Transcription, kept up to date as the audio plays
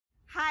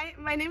Hi,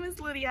 my name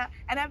is Lydia,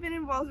 and I've been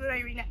involved with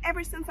IRENA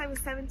ever since I was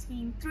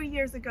 17, 3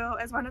 years ago,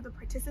 as one of the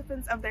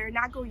participants of their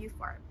inaugural youth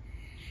forum.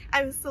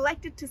 I was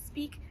selected to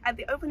speak at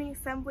the opening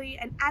assembly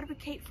and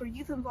advocate for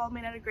youth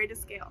involvement at a greater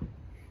scale.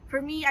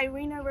 For me,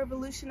 IRENA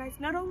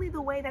revolutionized not only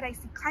the way that I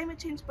see climate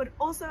change, but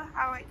also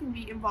how I can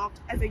be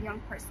involved as a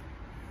young person.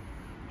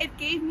 It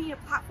gave me a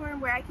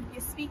platform where I could be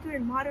a speaker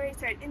and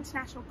moderator at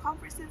international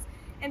conferences,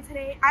 and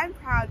today I'm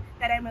proud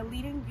that I'm a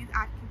leading youth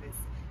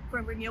activist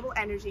for renewable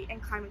energy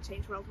and climate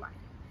change worldwide.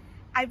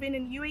 I've been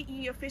an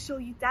UAE official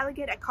youth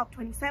delegate at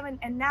COP27,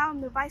 and now I'm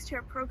the Vice Chair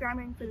of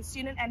Programming for the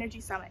Student Energy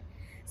Summit.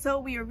 So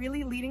we are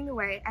really leading the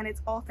way, and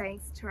it's all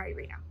thanks to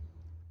IRENA.